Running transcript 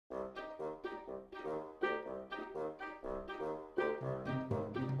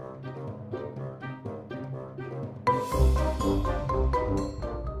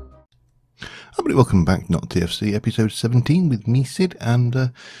Welcome back, NotTFC, episode 17 with me, Sid,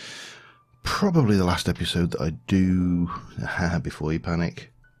 and probably the last episode that I do before you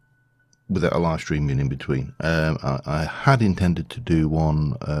panic, without a live stream in between. I had intended to do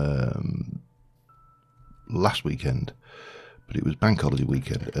one last weekend, but it was bank holiday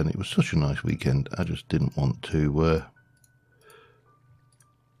weekend, and it was such a nice weekend, I just didn't want to,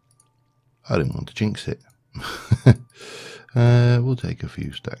 jinx it. We'll take a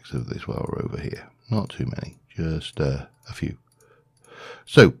few stacks of this while we're over here. Not too many, just a few.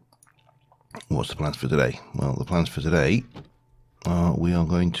 So, what's the plans for today? Well, the plans for today are we are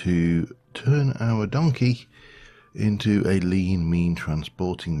going to turn our donkey into a lean, mean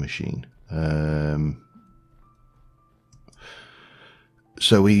transporting machine.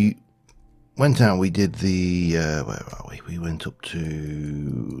 So we went out, we did the, where are we? We went up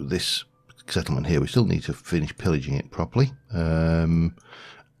to this settlement here. We still need to finish pillaging it properly,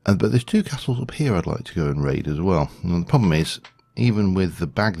 but there's two castles up here I'd like to go and raid as well. And the problem is, even with the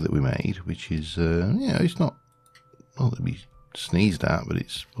bag that we made, which is it's not to be sneezed at, but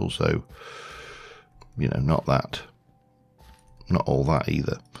it's also not all that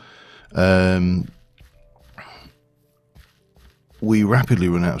either. We rapidly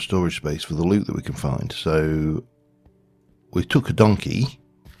run out of storage space for the loot that we can find, so we took a donkey,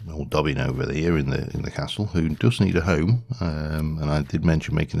 old Dobbin over there in the castle, who does need a home, and I did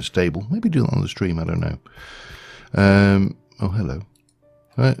mention making a stable. Maybe do that on the stream, I don't know. Oh, hello.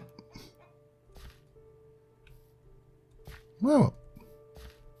 Right. Well.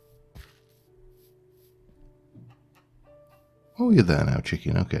 Oh, you're there now,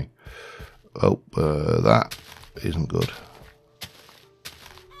 chicken. Okay. Oh, that isn't good.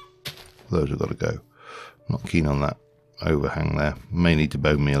 Those have got to go. Not keen on that overhang there. May need to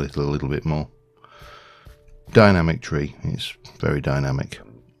bone me a little bit more. Dynamic tree. It's very dynamic.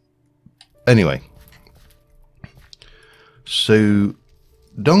 Anyway, so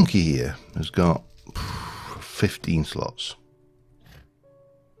donkey here has got 15 slots.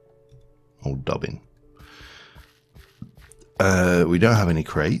 Old Dobbin. We don't have any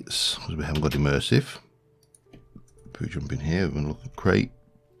crates because we haven't got immersive. If we jump in here and look at crate,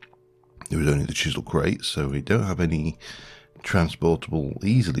 there was only the chisel crate, so we don't have any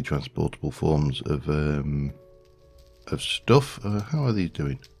easily transportable forms of stuff. How are these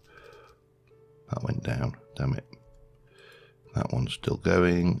doing? That went down, damn it. That one's still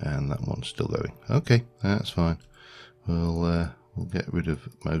going, and that one's still going. Okay, that's fine. We'll get rid of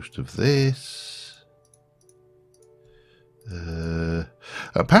most of this.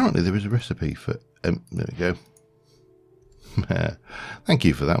 Apparently there is a recipe for... there we go. Thank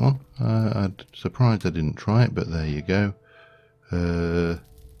you for that one. I'm surprised I didn't try it, but there you go.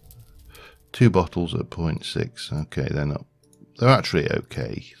 2 bottles at 0.6. Okay, they're actually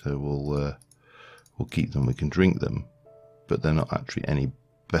okay, so we'll keep them. We can drink them, but they're not actually any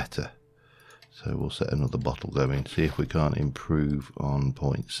better. So we'll set another bottle going, see if we can't improve on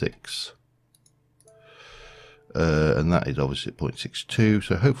 0.6. And that is obviously at 0.62,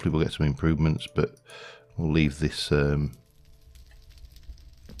 so hopefully we'll get some improvements, but we'll leave this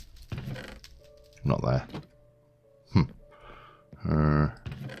not there.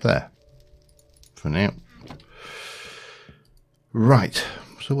 There for now. Right,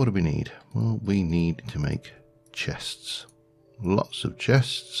 so what do we need? Well, we need to make chests. Lots of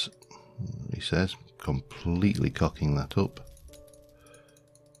chests, he says, completely cocking that up.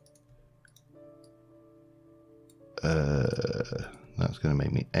 That's going to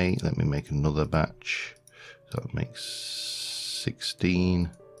make me 8. Let me make another batch. So that makes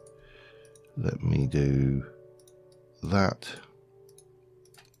 16. Let me do that.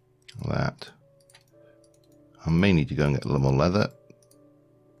 I may need to go and get a little more leather.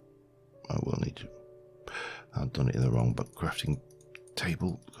 I will need to. I've done it in the wrong crafting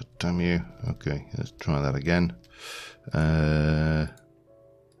table. God damn you. Okay, let's try that again.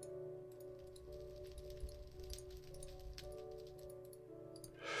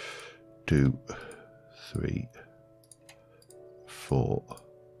 2, 3, 4,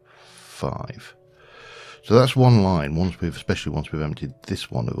 5. So that's one line. Especially once we've emptied this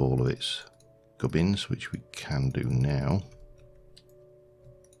one of all of its gubbins, which we can do now.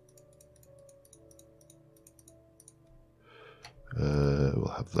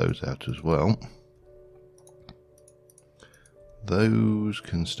 We'll have those out as well. Those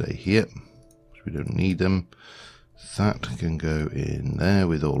can stay here, because we don't need them. That can go in there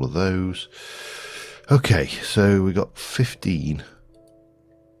with all of those. Okay, so we got 15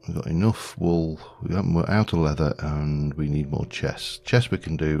 We've got enough wool. We're out of leather, and we need more chests. Chests we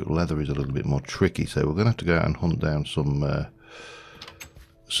can do. Leather is a little bit more tricky, so we're going to have to go out and hunt down some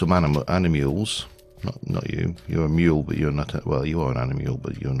animals. Not you. You're a mule, but you're not. Well, you are an animal,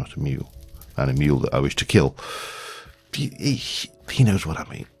 but you're not a mule. And a mule that I wish to kill. He knows what I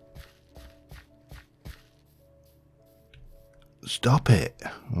mean. Stop it.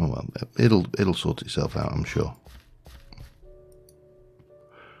 Oh well, it'll sort itself out, I'm sure.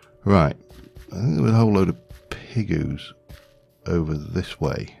 Right, I think there was a whole load of pigoos over this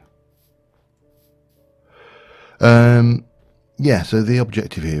way. Yeah, so the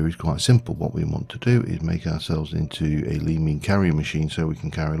objective here is quite simple. What we want to do is make ourselves into a lean mean carrying machine so we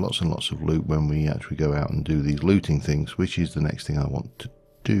can carry lots and lots of loot when we actually go out and do these looting things, which is the next thing I want to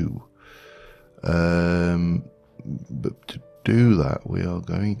do. But to do that, we are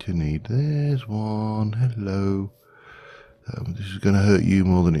going to need... There's one. Hello. This is going to hurt you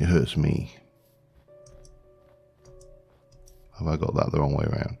more than it hurts me. Have I got that the wrong way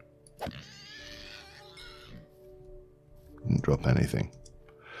around? Didn't drop anything.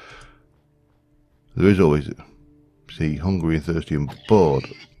 There is always, see, hungry and thirsty and bored,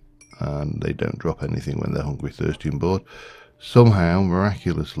 and they don't drop anything when they're hungry, thirsty and bored. Somehow,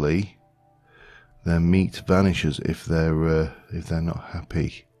 miraculously, their meat vanishes if they're not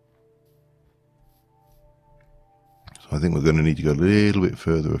happy. So I think we're going to need to go a little bit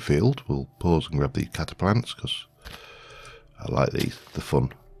further afield. We'll pause and grab these cataplants because I like these, they're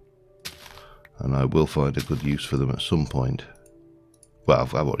fun. And I will find a good use for them at some point. Well,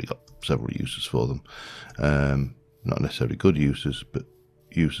 I've already got several uses for them. Not necessarily good uses, but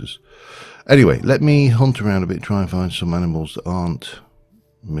uses. Anyway, let me hunt around a bit, try and find some animals that aren't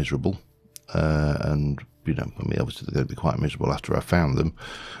miserable. And, you know, I mean, obviously they're going to be quite miserable after I've found them.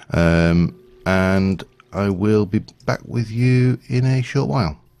 And I will be back with you in a short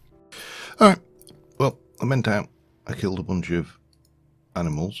while. Alright, well, I went out. I killed a bunch of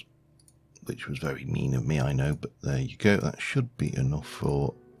animals, which was very mean of me, I know, but there you go. That should be enough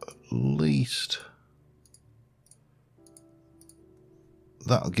for at least...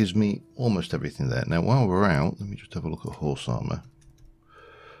 That gives me almost everything there. Now, while we're out, let me just have a look at horse armour.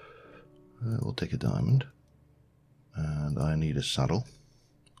 We'll take a diamond. And I need a saddle.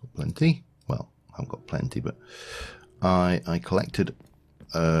 Got plenty. Well, I've got plenty, but I collected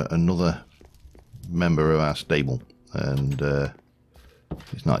another member of our stable, and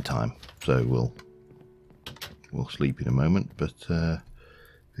it's night time, so we'll sleep in a moment. But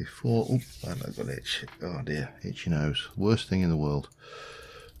before, oh, I got an itch. Oh dear, itchy nose. Worst thing in the world.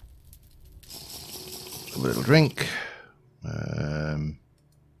 A little drink.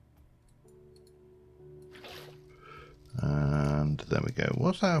 And there we go.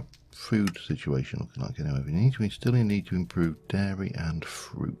 What's our food situation looking like anyway? We still need to improve dairy and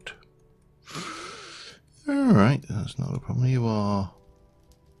fruit. Alright, that's not a problem. You are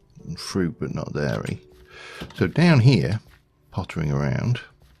fruit but not dairy. So down here, pottering around,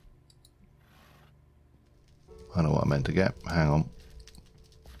 I know what I meant to get. Hang on.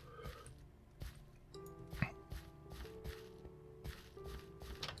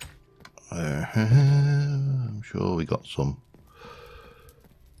 I'm sure we got some.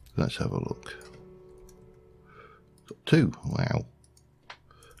 Let's have a look. Got two. Wow.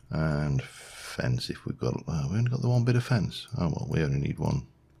 And fence if we've got... we only got the one bit of fence. Oh well, we only need one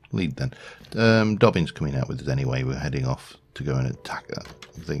lead then. Dobbin's coming out with us anyway. We're heading off to go and attack that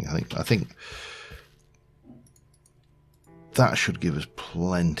thing. I think that should give us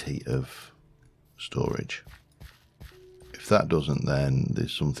plenty of storage. If that doesn't, then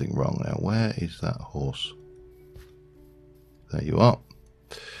there's something wrong. Now, where is that horse? There you are.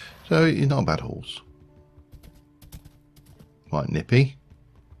 So he's not a bad horse. Quite nippy.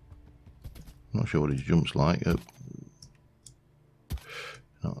 Not sure what his jump's like.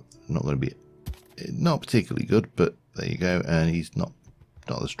 Not going to be, not particularly good, but there you go. And he's not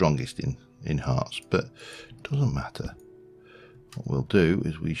the strongest in hearts, but it doesn't matter. What we'll do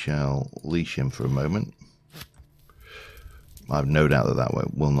is we shall leash him for a moment. I have no doubt that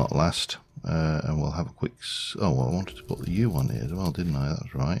will not last. And we'll have a quick... Oh, well, I wanted to put the U on here as well, didn't I?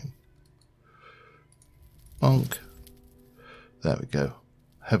 That's right. Bonk. There we go.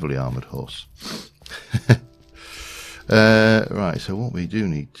 Heavily armoured horse. Right, so what we do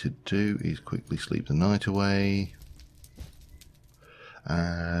need to do is quickly sleep the night away.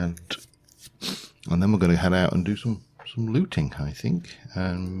 And then we're going to head out and do some looting, I think.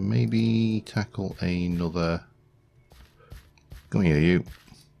 And maybe tackle another... Come here, you.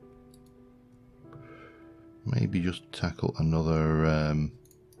 Maybe just tackle another...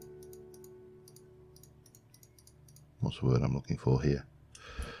 what's the word I'm looking for here?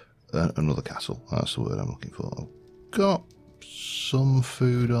 another castle. That's the word I'm looking for. I've got some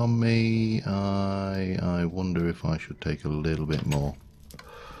food on me. I wonder if I should take a little bit more.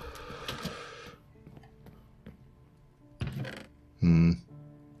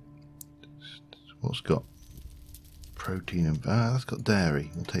 What's got protein and that's got dairy.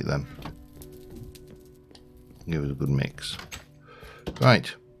 We'll take them. Give us a good mix.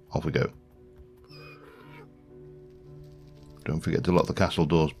 Right, off we go. Don't forget to lock the castle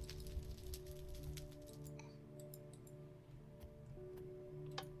doors.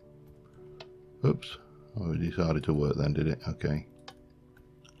 Oops. Oh, it decided to work then, did it? Okay.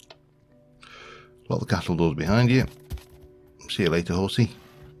 Lock the castle doors behind you. See you later, horsey.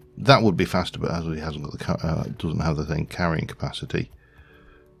 That would be faster, but as he hasn't got the doesn't have the same carrying capacity.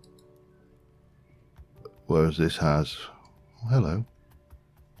 Whereas this has, oh, hello,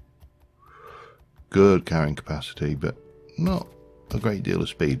 good carrying capacity, but not a great deal of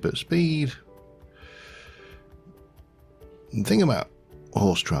speed. But speed. The thing about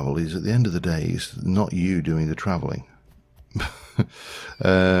horse travel is, at the end of the day, it's not you doing the travelling.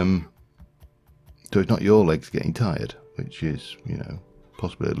 So it's not your legs getting tired, which is, you know,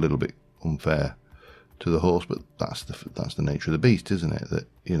 possibly a little bit unfair to the horse, but that's the nature of the beast, isn't it? That,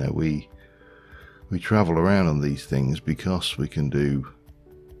 you know, we travel around on these things because we can do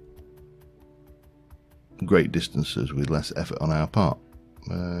great distances with less effort on our part.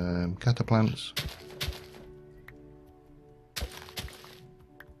 Cataplants.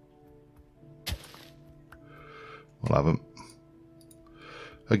 We'll have them.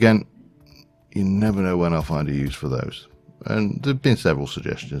 Again, you never know when I'll find a use for those. And there have been several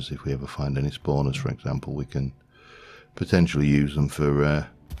suggestions. If we ever find any spawners, for example, we can potentially use them for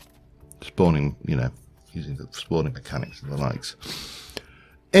spawning, you know, using the spawning mechanics and the likes.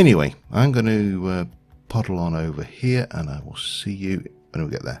 Anyway, I'm going to poddle on over here, and I will see you when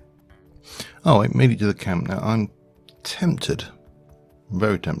we get there. Oh, I made it to the camp. Now, I'm tempted,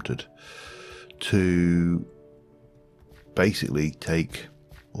 very tempted, to basically take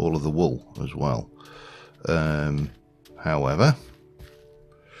all of the wool as well. However,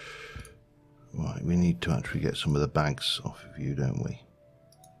 right, we need to actually get some of the bags off of you, don't we?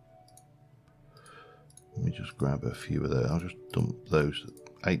 Let me just grab a few of those. I'll just dump those.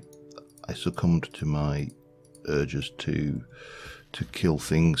 I succumbed to my urges to kill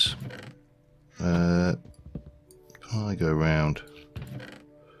things. I go around,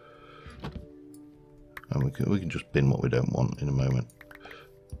 and we can just bin what we don't want in a moment.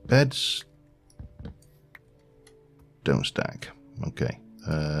 Beds don't stack. Okay.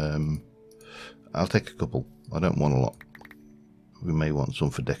 I'll take a couple. I don't want a lot. We may want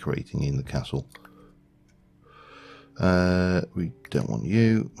some for decorating in the castle. We don't want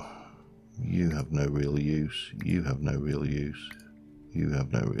you. You have no real use. You have no real use. You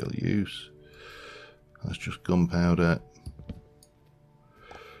have no real use. That's just gunpowder.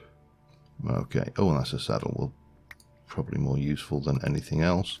 Okay. Oh, and that's a saddle. Well, probably more useful than anything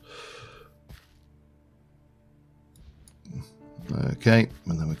else. Okay,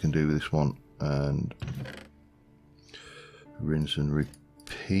 and then we can do this one and rinse and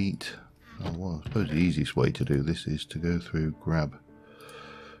repeat. Oh, well, I suppose the easiest way to do this is to go through, grab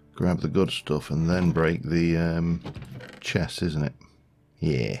the good stuff, and then break the chest, isn't it?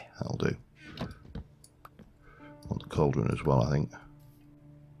 Yeah, that'll do. Want the cauldron as well, I think.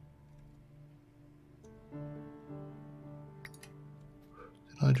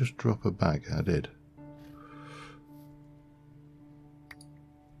 Did I just drop a bag? I did.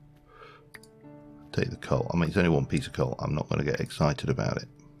 Take the coal. I mean, it's only one piece of coal. I'm not going to get excited about it.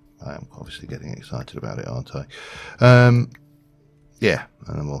 I am obviously getting excited about it, aren't I? Yeah,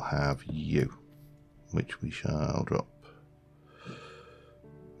 and then we'll have you, which we shall drop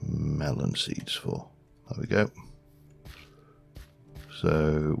melon seeds for. There we go.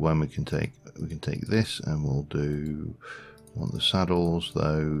 So when we can take this, and we'll do, want the saddles,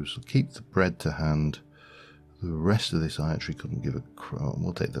 those. Keep the bread to hand. The rest of this I actually couldn't give a crap.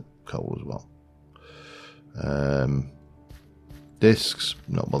 We'll take the coal as well. Discs,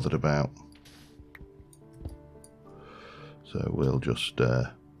 not bothered about. So we'll just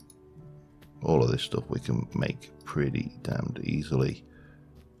all of this stuff we can make pretty damned easily.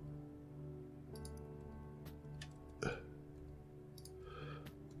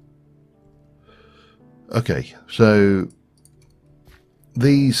 Okay, so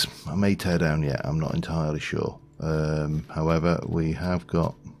these I may tear down yet, I'm not entirely sure. However, we have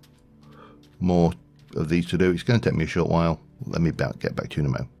got more of these to do. It's going to take me a short while. Let me get back to you in a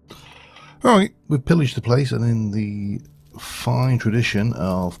moment. Alright, we've pillaged the place, and in the fine tradition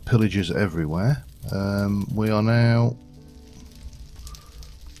of pillages everywhere, we are now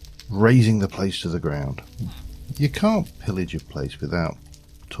razing the place to the ground. You can't pillage a place without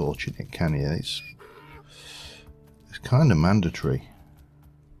torching it, can you? It's kind of mandatory.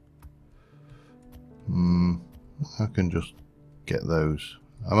 I can just get those.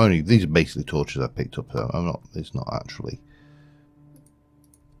 These are basically torches I picked up, so it's not actually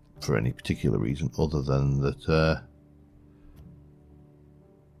for any particular reason other than that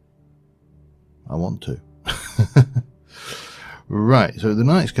I want to. Right, so the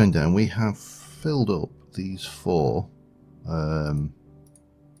night's going down. We have filled up these 4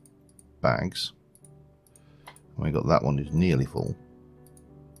 bags. We got that one is nearly full.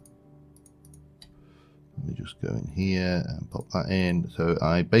 Let me just go in here and pop that in. So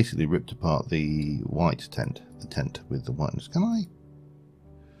I basically ripped apart the white tent, the tent with the whiteness. Can I?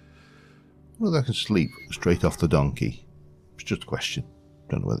 Whether I can sleep straight off the donkey? It's just a question.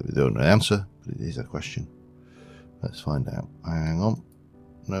 Don't know whether we don't know the answer, but it is a question. Let's find out. Hang on.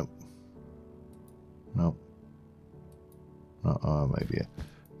 Nope. Nope. Oh, maybe. Yeah.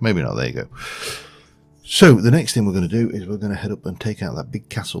 Maybe not. There you go. So the next thing we're going to do is we're going to head up and take out that big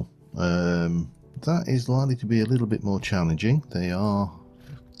castle. That is likely to be a little bit more challenging. They are,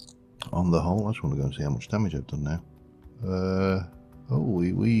 on the whole, I just want to go and see how much damage I've done now.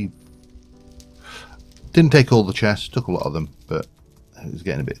 We didn't take all the chests, took a lot of them, but it was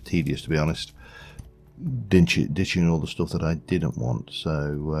getting a bit tedious, to be honest. Ditching all the stuff that I didn't want.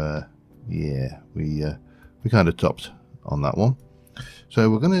 So yeah, we kind of topped on that one. So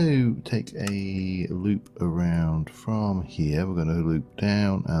we're going to take a loop around from here. We're going to loop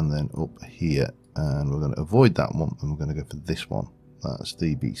down and then up here, and we're going to avoid that one, and we're going to go for this one. That's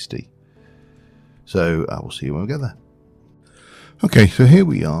the beastie. So I will see you when we get there. Okay, so here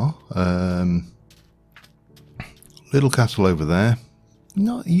we are. Little castle over there.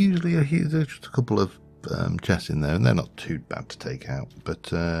 Not usually a huge. There's just a couple of chests in there, and they're not too bad to take out.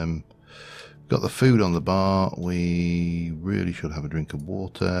 But got the food on the bar. We really should have a drink of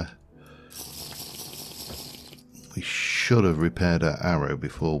water. We should have repaired our arrow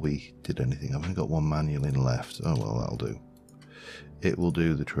before we did anything. I've only got 1 manual in left. Oh well, that'll do. It will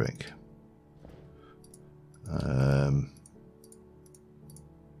do the trick.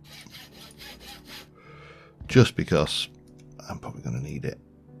 Just because I'm probably going to need it.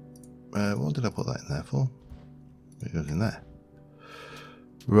 What did I put that in there for? It goes in there.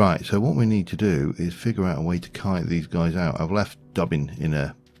 Right, so what we need to do is figure out a way to kite these guys out. I've left Dobbin in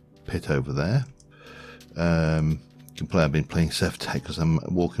a pit over there. I've been playing Seftek because I'm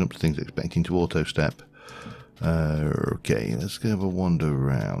walking up to things expecting to auto-step. Okay, let's go have a wander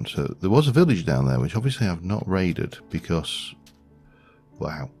around. So there was a village down there, which obviously I've not raided because...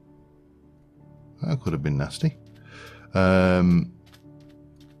 Wow. That could have been nasty.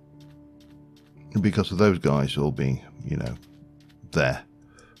 Because of those guys all being, you know, there.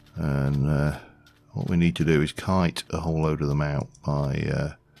 And what we need to do is kite a whole load of them out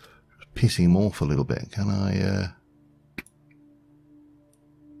by pissing them off a little bit. Can I...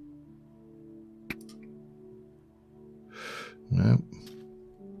 No.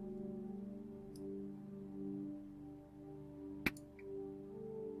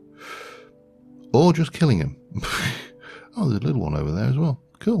 Or just killing him. Oh, there's a little one over there as well.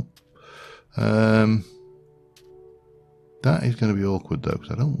 Cool. That is going to be awkward though,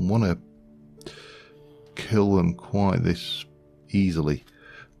 because I don't want to kill them quite this easily.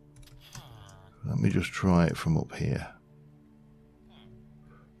 Let me just try it from up here.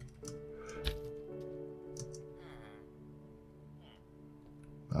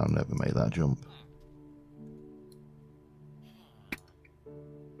 I'll never make that jump.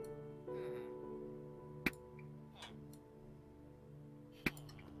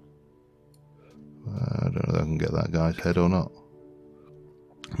 I don't know if I can get that guy's head or not.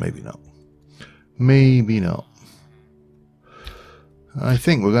 Maybe not. Maybe not. I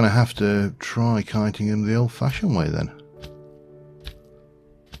think we're going to have to try kiting him the old-fashioned way then.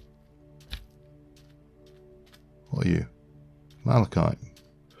 What are you? Malachite.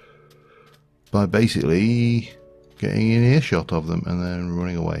 By basically getting in earshot of them and then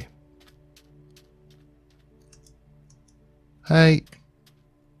running away. Hey!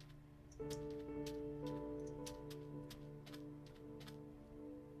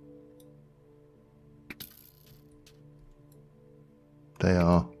 They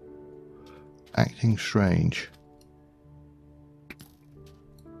are acting strange.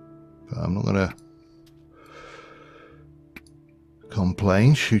 But I'm not going to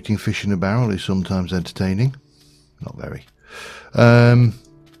complain. Shooting fish in a barrel is sometimes entertaining. Not very. Let's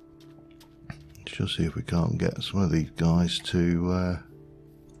just see if we can't get some of these guys to...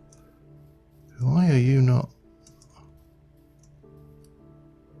 Why are you not...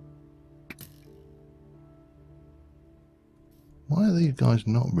 Why are these guys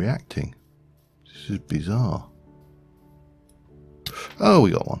not reacting? This is bizarre. Oh,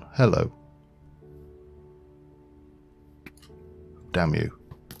 we got one. Hello. Damn you.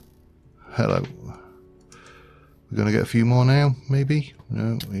 Hello. We're going to get a few more now, maybe?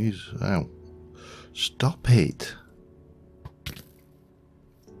 No, he's out. Stop it.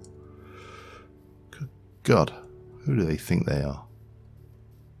 Good God. Who do they think they are?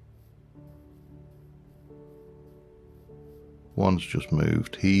 One's just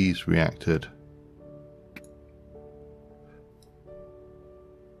moved. He's reacted.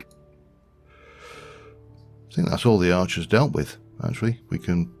 I think that's all the archers dealt with, actually. We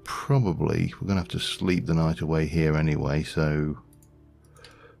can probably... We're going to have to sleep the night away here anyway, so...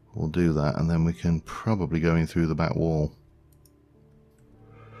 We'll do that, and then we can probably go in through the back wall.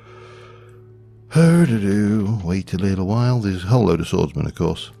 Ho-do-do. Wait a little while. There's a whole load of swordsmen, of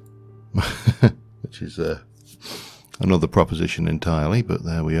course. Which is another proposition entirely, but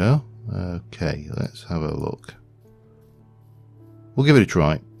there we are. Okay, let's have a look. We'll give it a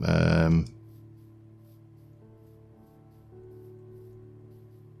try.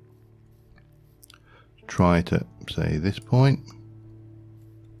 Try to say this point.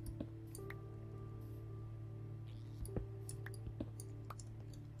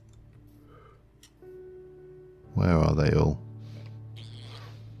 Where are they all?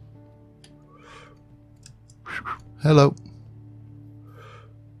 Hello.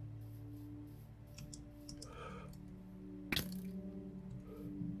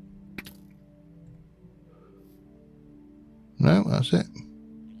 No, that's it.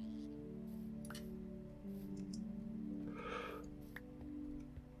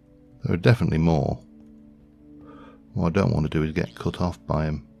 There are definitely more. What I don't want to do is get cut off by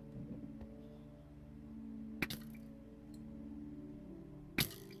them.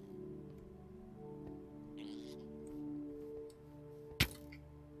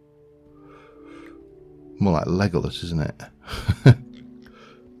 More like Legolas, isn't it? Do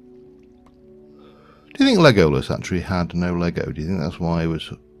you think Legolas actually had no Lego? Do you think that's why he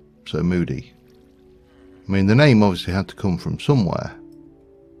was so moody? I mean, the name obviously had to come from somewhere.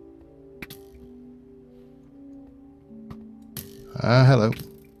 Hello.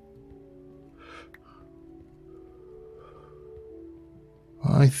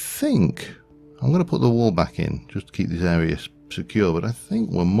 I think I'm going to put the wall back in just to keep this area secure, but I think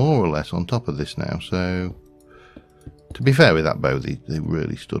we're more or less on top of this now, so to be fair with that bow, they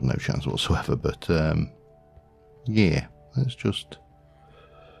really stood no chance whatsoever, but yeah, let's just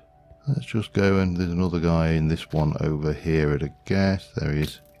go, and there's another guy in this one over here at a guess. There he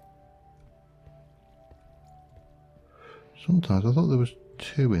is. Sometimes I thought there was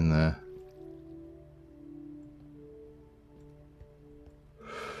two in there.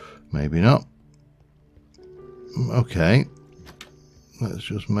 Maybe not. Okay. Let's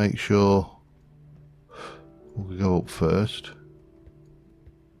just make sure we'll go up first.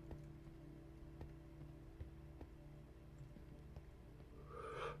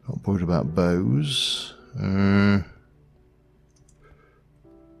 Not worried about bows.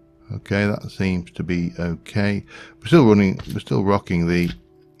 Okay, that seems to be okay. We're still rocking the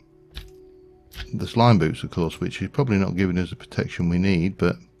slime boots, of course, which is probably not giving us the protection we need,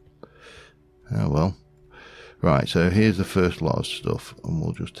 but oh well. Right, so here's the first lot of stuff, and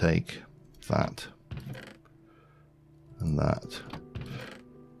we'll just take that and that.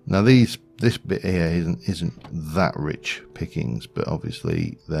 Now this bit here isn't that rich pickings, but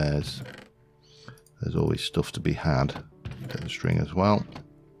obviously there's always stuff to be had. Get the string as well.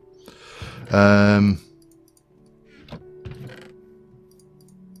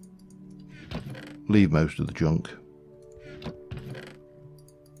 Leave most of the junk.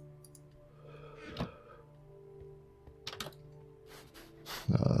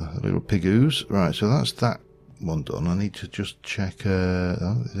 Little pigoos. Right, so that's that one done. I need to just check if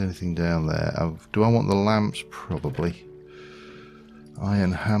there's anything down there. Do I want the lamps? Probably.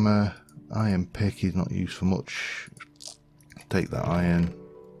 Iron hammer. Iron pick is not used for much. Take that iron.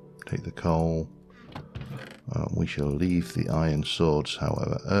 Take the coal. We shall leave the iron swords,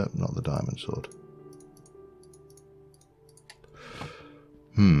 however. Not the diamond sword.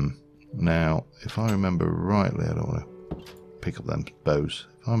 Now, if I remember rightly, I don't want to pick up them bows.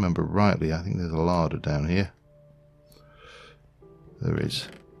 If I remember rightly, I think there's a larder down here. There is.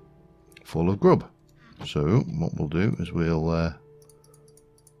 Full of grub. So, what we'll do is we'll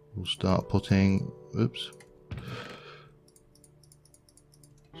start putting... Oops.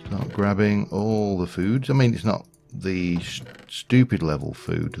 Start grabbing all the foods. I mean, it's not the stupid level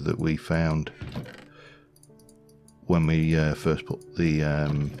food that we found when we first put the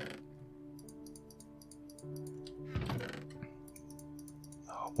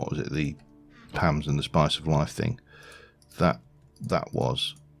what was it, the Pam's and the Spice of Life thing, that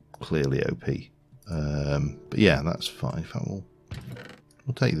was clearly OP. But yeah, that's fine. In fact, we'll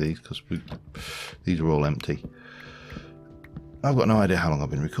take these because these are all empty. I've got no idea how long I've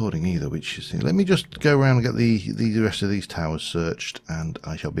been recording either, which is... Let me just go around and get the rest of these towers searched, and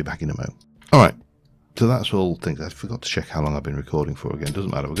I shall be back in a mo. Alright, so that's all things. I forgot to check how long I've been recording for again.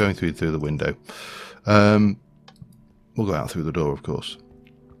 Doesn't matter, we're going through the window. We'll go out through the door, of course.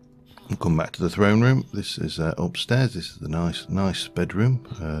 We'll come back to the throne room. This is upstairs. This is the nice bedroom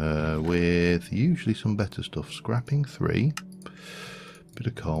with usually some better stuff. Scrapping 3, bit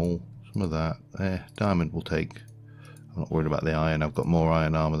of coal, some of that. Diamond will take. I'm not worried about the iron. I've got more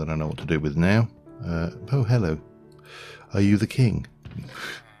iron armour than I know what to do with now. Oh, hello. Are you the king?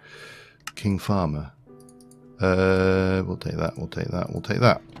 King Farmer. We'll take that. We'll take that. We'll take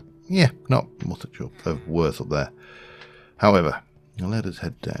that. Yeah, not much of worth up there. However, let us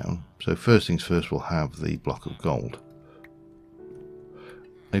head down. So first things first, we'll have the block of gold.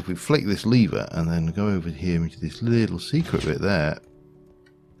 If we flick this lever and then go over here into this little secret bit there,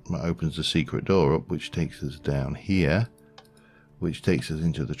 that opens the secret door up, which takes us down here, which takes us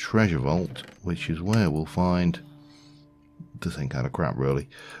into the treasure vault, which is where we'll find the same kind of crap, really.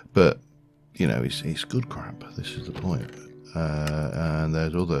 But, you know, it's good crap. This is the point. And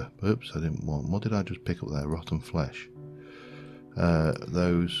there's other... Oops, I didn't want... What did I just pick up there? Rotten flesh.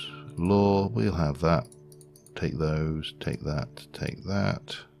 Those lore, we'll have that. Take those, take that, take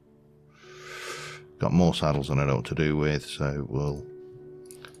that. Got more saddles than I know what to do with, so we'll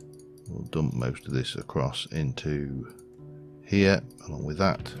dump most of this across into here along with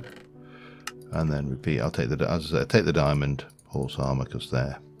that, and then repeat. I'll take the, as I said, take the diamond horse armor because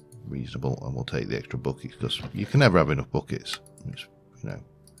they're reasonable, and we'll take the extra buckets because you can never have enough buckets. It's, you know,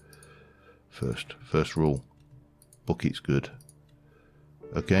 first rule, buckets good.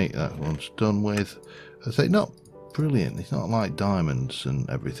 Okay, that one's done with. I say not brilliant. It's not like diamonds and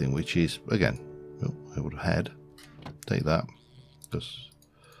everything, which is again, I would head take that because,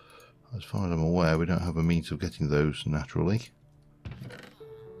 as far as I'm aware, we don't have a means of getting those naturally.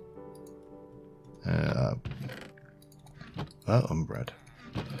 Oh, and bread.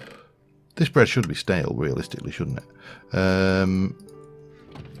 This bread should be stale, realistically, shouldn't it?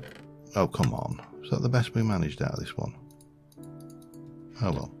 Oh, come on. Is that the best we managed out of this one?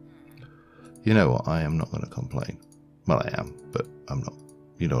 Oh, well. You know what? I am not going to complain. Well, I am, but I'm not.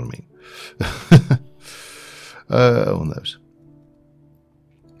 You know what I mean. On those.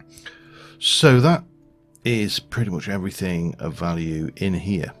 So that is pretty much everything of value in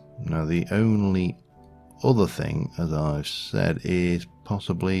here. Now the only other thing, as I've said, is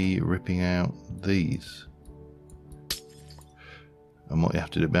possibly ripping out these. And what you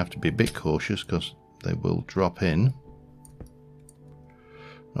have to do, we have to be a bit cautious because they will drop in.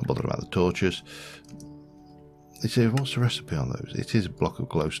 Not bothered about the torches. They say, what's the recipe on those? It is a block of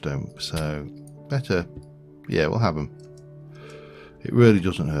glowstone, so better, yeah, we'll have them. It really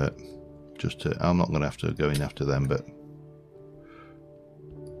doesn't hurt. Just to, I'm not going to have to go in after them, but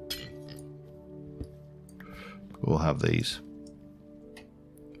we'll have these.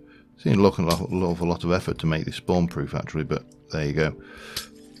 Seems like a lot of effort to make this spawn proof actually, but there you go.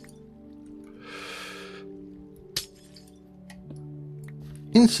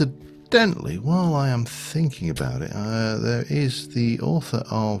 Incidentally, while I am thinking about it, there is the author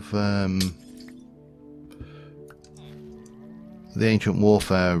of the Ancient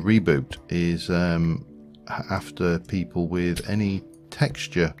Warfare reboot is after people with any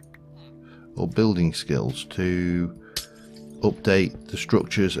texture or building skills to update the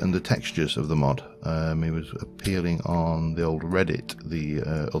structures and the textures of the mod. He was appealing on the old Reddit the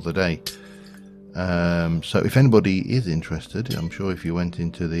other day. So if anybody is interested, I'm sure if you went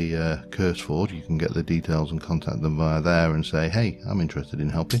into the Curse Forge, you can get the details and contact them via there and say, hey, I'm interested in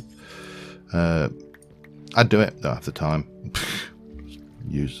helping. I'd do it, don't have the time.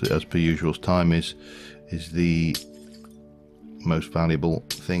 As per usual, time is the most valuable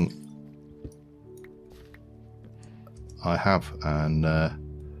thing I have, and I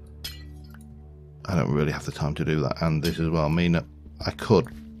don't really have the time to do that. And this as well, I mean, I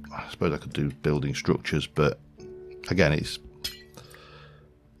suppose I could do building structures, but again,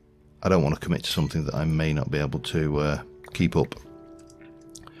 I don't want to commit to something that I may not be able to keep up.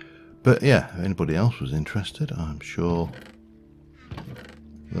 But yeah, if anybody else was interested, I'm sure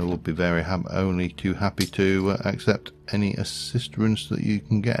they would be very only too happy to accept any assistance that you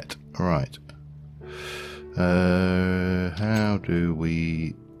can get. Right. How do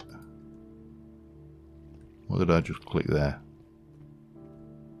we... What did I just click there?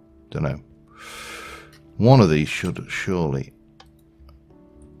 Don't know. One of these should surely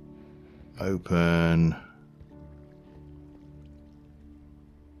open.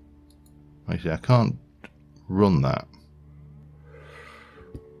 I see, I can't run that.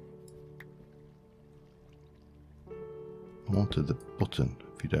 I wanted the button,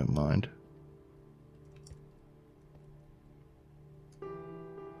 if you don't mind.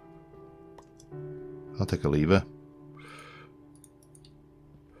 I'll take a lever.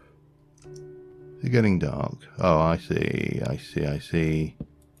 It's getting dark. Oh, I see, I see, I see.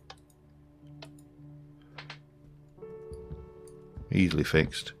 Easily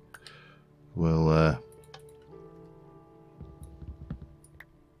fixed. Well,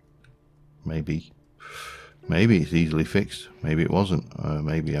 maybe it's easily fixed. Maybe it wasn't.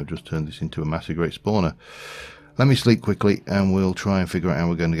 Maybe I've just turned this into a massive great spawner. Let me sleep quickly and we'll try and figure out how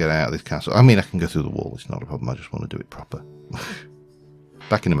we're going to get out of this castle. I mean, I can go through the wall. It's not a problem. I just want to do it proper.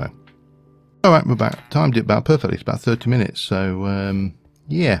 Back in a moment. Alright, we're back. Timed it about perfectly. It's about 30 minutes. So,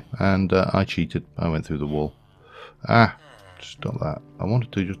 yeah. And I cheated. I went through the wall. Stop that. I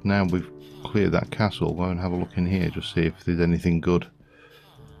wanted to just, now we've cleared that castle, go and have a look in here. Just see if there's anything good.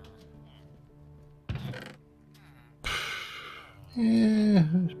 Yeah,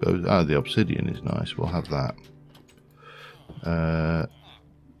 I suppose. Oh, the obsidian is nice. We'll have that.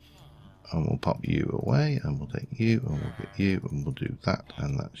 And we'll pop you away, and we'll take you, and we'll get you, and we'll do that,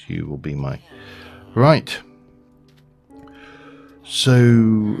 and that's you will be my... Right.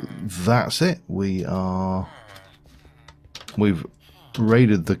 So, that's it. We've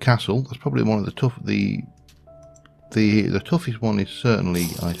raided the castle. That's probably one of the tough... The toughest one is certainly,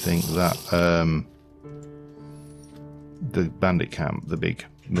 I think, that... the bandit camp, the big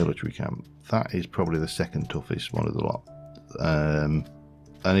military camp. That is probably the second toughest one of the lot.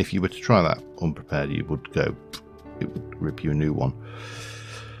 And if you were to try that unprepared, you would go, it would rip you a new one.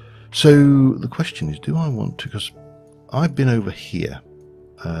 So the question is, do I want to, because I've been over here,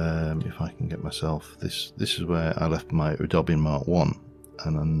 if I can get myself, this is where I left my Dobbin Mark 1,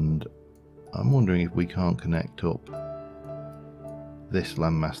 and I'm wondering if we can't connect up this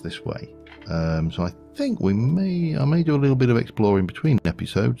landmass this way. So I think I may do a little bit of exploring between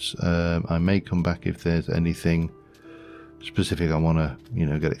episodes. I may come back if there's anything specific I want to,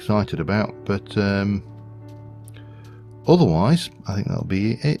 get excited about. But otherwise, I think that'll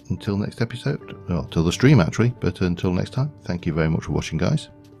be it until next episode. Well, till the stream actually. But until next time, thank you very much for watching, guys,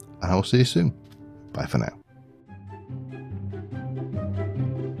 and I will see you soon. Bye for now.